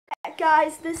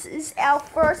guys, this is our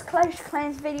first Clash of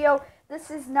Clans video. This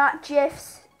is not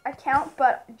Jeff's account,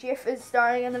 but Jeff is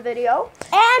starring in the video.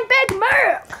 And Big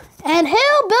Merc! And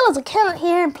Hillbilly's account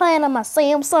here and playing on my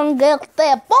Samsung Galaxy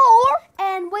 4.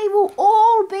 And we will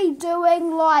all be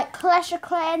doing like Clash of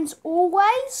Clans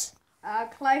always.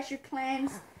 Clash of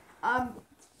Clans.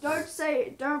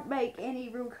 Don't make any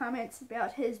real comments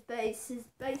about his base. His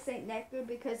base ain't that good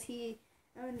because he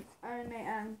only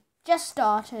just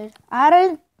started.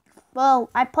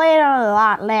 I played on a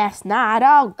lot last night.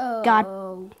 Oh, God.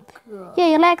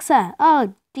 Hey, Alexa.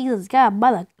 Oh, Jesus, God,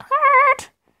 mother.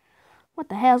 What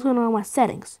the hell's going on with my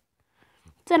settings?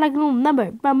 Sound like a little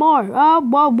number, but more. Oh,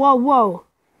 whoa.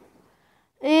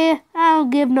 I don't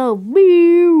give no.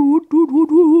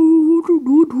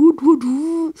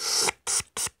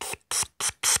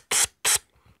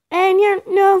 And you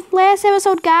know, last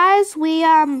episode, guys, we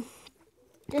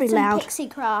did some pixie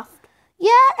craft.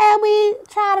 Yeah, and we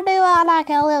try to do like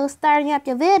a little starting up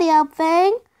your video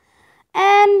thing,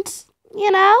 and you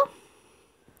know.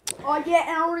 Oh yeah,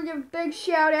 and I want to give a big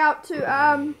shout out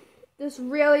to this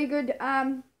really good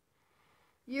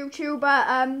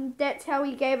YouTuber. That's how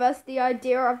he gave us the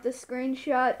idea of the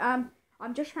screenshot.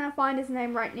 I'm just trying to find his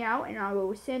name right now, and I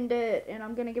will send it. And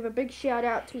I'm gonna give a big shout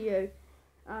out to you.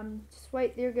 Just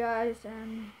wait there, guys.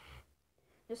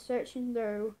 Just searching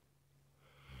through.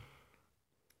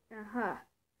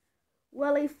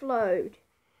 Willie Flowed.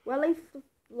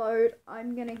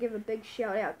 I'm gonna give a big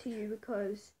shout out to you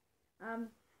because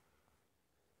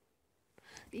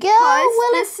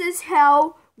this is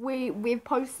how we're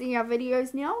posting our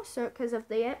videos now. So because of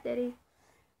the app that he.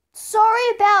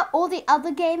 Sorry about all the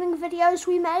other gaming videos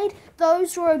we made.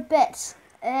 Those were a bit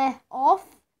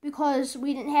off because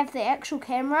we didn't have the actual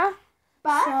camera.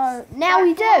 But so now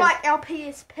we do. Like our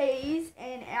PSPs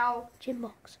and our gym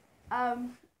box.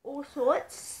 All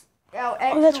sorts. Our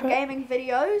actual gaming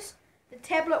videos. The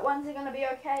tablet ones are gonna be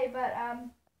okay, but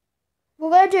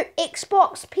we're gonna do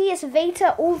Xbox, PS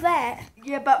Vita, all that.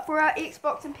 Yeah, but for our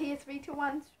Xbox and PS Vita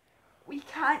ones, we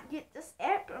can't get this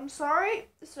app. I'm sorry.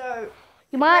 So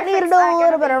you might need to do a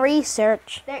little bit of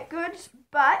research. That good,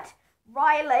 but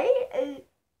Riley is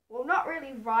not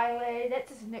really Riley.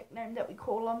 That's his nickname that we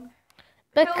call him.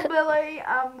 Hillbilly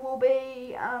will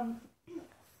be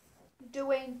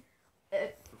doing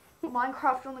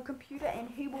Minecraft on the computer, and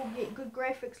he will get good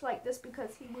graphics like this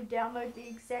because he will download the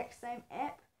exact same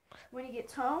app when he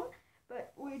gets home.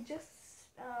 But we're just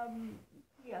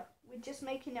we're just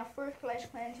making our first Clash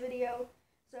Clans video,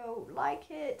 so like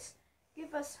it,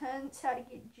 give us hints how to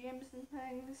get gems and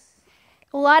things.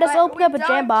 Well, let us open up a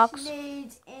gem box. We don't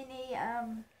need any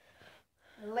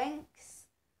links.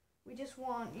 We just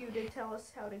want you to tell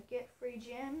us how to get free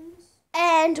gems.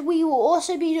 And we will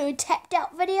also be doing tapped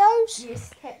out videos.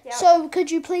 Yes, tapped out. So could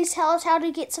you please tell us how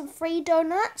to get some free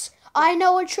donuts? I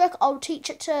know a trick. I'll teach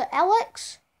it to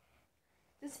Alex.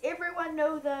 Does everyone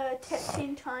know the tap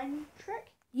 10 time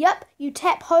trick? Yep. You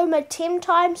tap Homer 10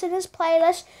 times in his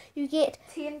playlist. You get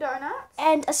 10 donuts.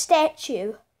 And a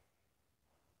statue.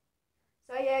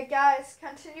 So yeah, guys,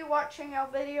 continue watching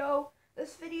our video.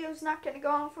 This video is not going to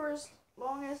go on for as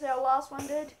long as our last one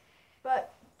did.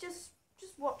 But just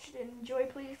watch it and enjoy,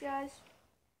 please, guys.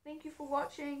 Thank you for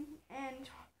watching, and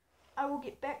I will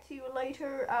get back to you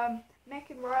later.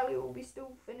 Mac and Riley will be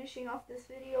still finishing off this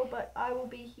video, but I will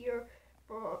be here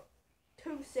for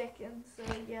 2 seconds. So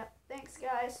yeah, thanks,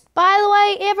 guys. By the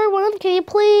way, everyone, can you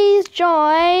please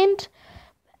join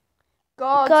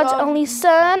God's Only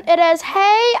Son? It is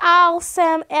Hey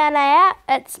Awesome Internet.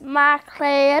 It's my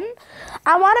clan.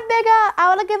 I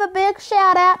want to give a big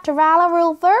shout out to Riley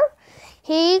Rulfer.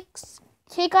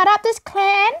 He got up this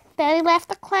clan, then he left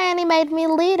the clan, he made me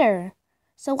leader.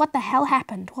 So what the hell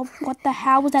happened? What the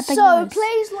hell was that big noise? So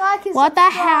please like and subscribe. What the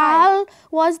hell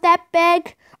was that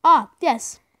big? Oh,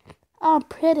 yes. Oh,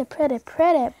 pretty.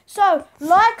 So,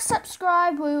 like,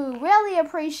 subscribe, we will really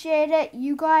appreciate it.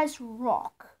 You guys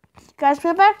rock. You guys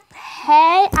remember?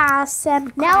 Hey,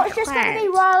 awesome. Now it's just going to be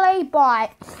Riley,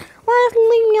 bye. Why doesn't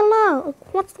leave me alone?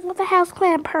 What the hell's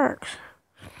clan perks?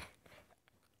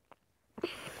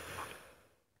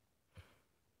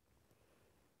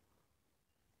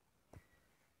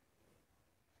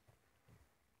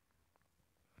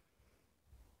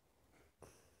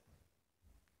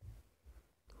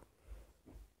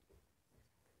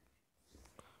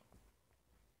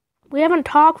 We haven't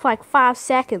talked for like 5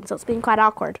 seconds, so it's been quite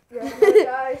awkward. Yeah,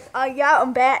 guys. Yeah,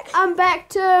 I'm back. I'm back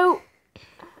too.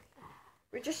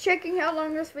 We're just checking how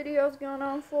long this video's going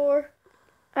on for.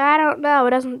 I don't know.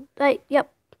 It doesn't.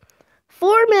 Yep.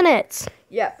 4 minutes.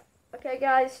 Yep. Okay,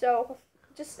 guys. So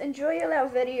just enjoy our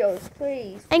videos,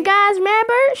 please. And guys,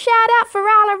 remember, shout out for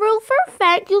Rala Roofer.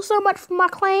 Thank you so much for my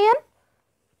clan.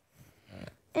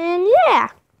 And yeah.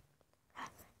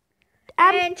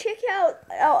 And check out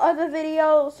our other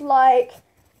videos like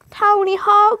Tony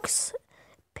Hawk's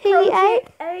P8.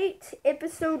 8,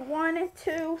 episode 1,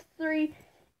 2, 3,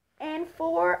 and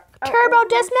 4. Turbo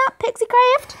Dismount,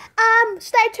 Pixiecraft.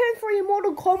 Stay tuned for your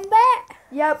Mortal Kombat.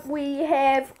 Yep, we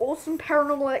have awesome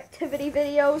paranormal activity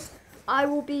videos. I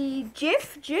will be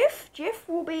Jeff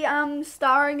will be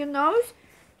starring in those.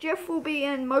 Jeff will be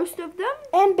in most of them.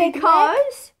 And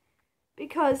because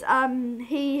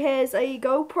he has a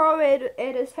GoPro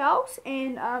at his house,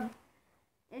 and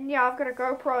yeah, I've got a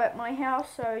GoPro at my house,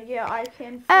 so yeah, I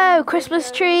can. Oh,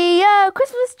 Christmas tree,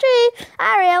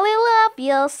 I really love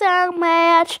you so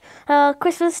much. Oh,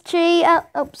 Christmas tree,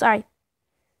 oh, sorry.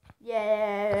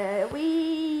 Yeah,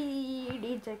 we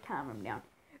need to calm him down.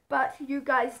 But you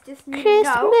guys just need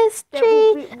Christmas to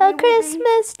know tree, that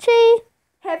Christmas tree.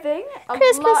 Having a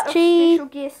Christmas lot of tree. special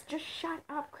guests. Just shut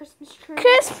up, Christmas tree.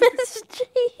 Christmas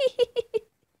tree.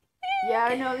 Yeah,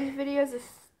 I know these videos are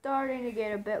starting to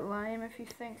get a bit lame if you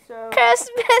think so.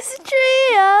 Christmas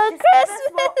tree, oh,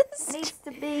 Christmas needs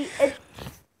to be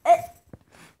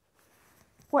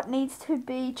what needs to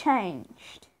be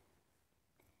changed.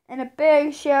 And a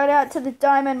big shout out to the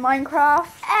Diamond Minecraft.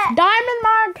 Diamond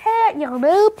Minecraft, you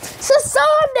noob. So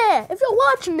Sunday, if you're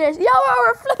watching this, y'all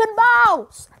are a flipping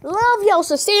boss. Love y'all,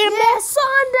 so see you next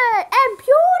Sunday. And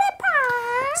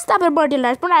PewDiePie. Stop it, buddy,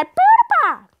 let's play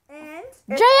PewDiePie. And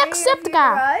if any of you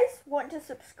guys want to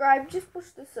subscribe, just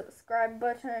push the subscribe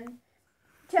button.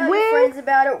 Tell your friends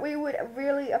about it. We would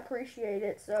really appreciate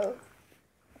it. So,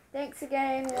 thanks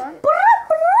again.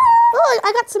 Oh,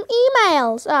 I got some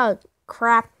emails. Oh,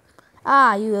 crap.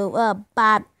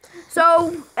 Bad.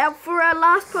 So, for our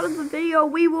last part of the video,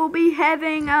 we will be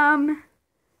having,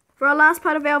 for our last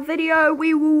part of our video,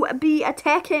 we will be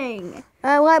attacking.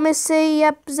 Let me see.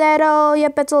 Yep, Zeto.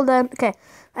 Yep, it's all done. Okay.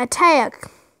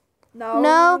 Attack. No,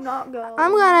 not go.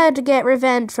 I'm gonna get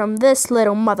revenge from this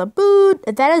little mother boot.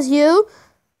 If that is you,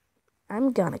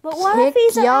 I'm gonna kick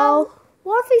y'all.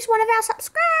 What if he's one of our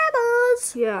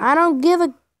subscribers? Yeah. I don't give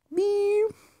a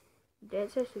beep.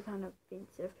 That's actually kind of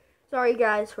offensive. Sorry,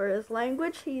 guys, for his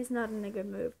language. He's not in a good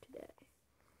mood today.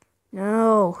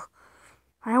 No.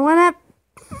 I wanna...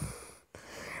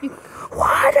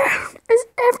 What is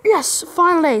yes,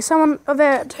 finally, someone of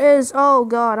it is... Oh,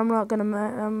 God, I'm probably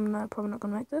not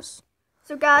gonna make this.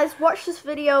 So, guys, watch this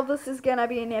video. This is gonna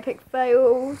be an epic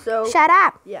fail, so... Shut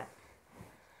up! Yeah.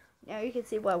 Now you can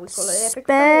see why we call it epic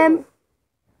fail.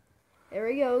 There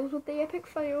he goes with the epic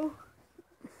fail.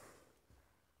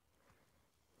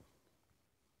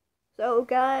 So,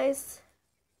 guys,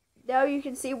 now you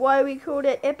can see why we called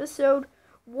it episode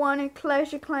 1 in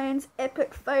Clash of Clans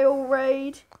Epic Fail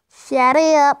Raid. Shut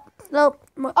up. Nope.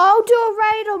 I'll do a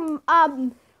raid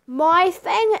on my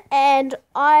thing, and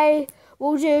I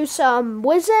will do some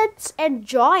wizards and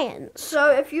giants. So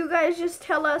if you guys just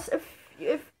tell us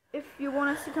if you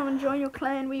want us to come and join your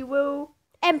clan, we will.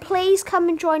 And please come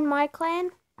and join my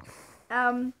clan.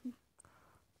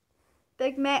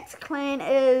 Big Mac's clan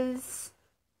is...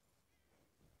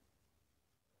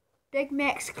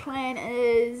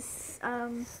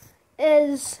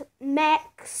 is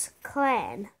Max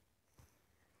Clan.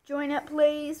 Join it,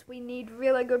 please. We need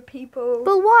really good people.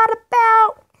 But what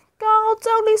about God's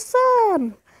only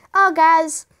son? Oh,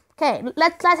 guys. Okay,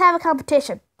 let's have a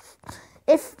competition.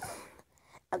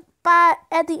 But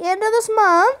at the end of this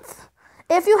month,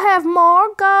 if you have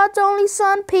more God's only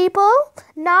son people,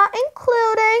 not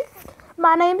including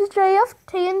my name is JF,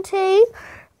 TNT,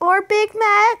 or Big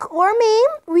Mac, or me,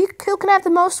 who can have the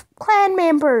most clan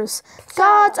members?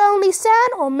 God's only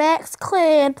son or Max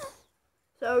Clan?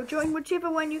 So join whichever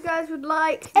one you guys would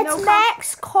like. It's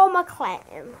Max,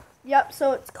 clan. Yep,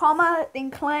 so it's comma, then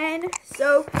clan.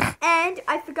 So, and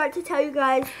I forgot to tell you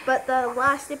guys, but the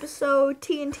last episode,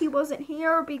 TNT wasn't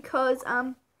here because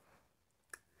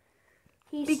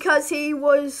he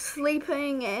was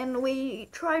sleeping, and we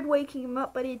tried waking him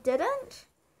up, but he didn't.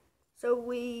 So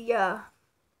we,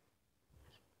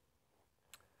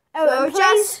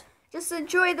 just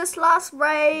enjoy this last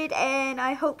raid, and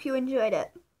I hope you enjoyed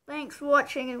it. Thanks for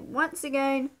watching, and once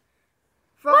again,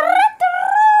 from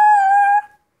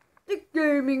the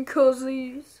Gaming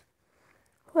Cozies.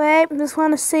 Wait, I just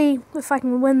want to see if I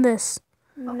can win this.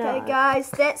 Okay, guys,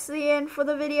 that's the end for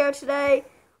the video today.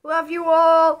 Love you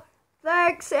all.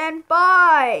 Thanks, and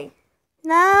bye.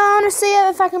 Now I want to see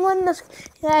if I can win this.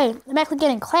 Hey, I'm actually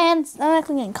getting clans. I'm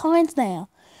actually getting coins now.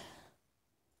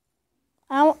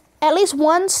 At least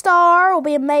 1 star will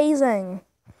be amazing.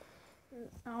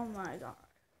 Oh my God.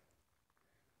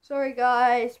 Sorry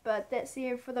guys, but that's the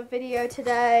end for the video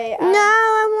today. No,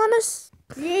 I want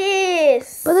to...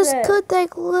 Yes! But this could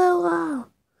take a little while.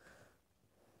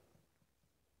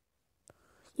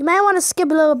 You might want to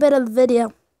skip a little bit of the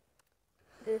video.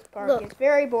 This part gets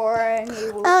very boring.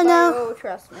 You will fail,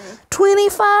 trust me.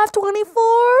 25, 24.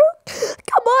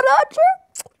 Come on, Archer.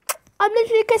 I'm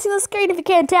literally kissing the screen if you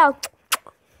can't tell.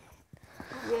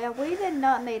 Yeah, we did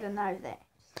not need to know that.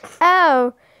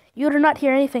 Oh, you did not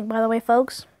hear anything, by the way,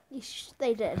 folks.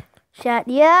 They did. Shut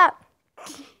up.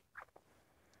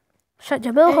 Shut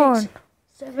your bullhorn.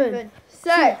 7,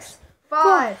 6,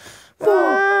 5, 4,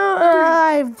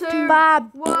 3, 2,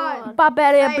 1.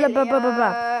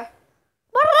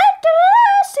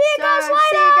 See you guys later.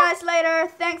 See you guys later.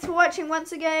 Thanks for watching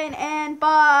once again, and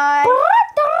bye.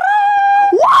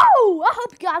 Whoa! I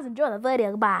hope you guys enjoy the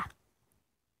video. Bye.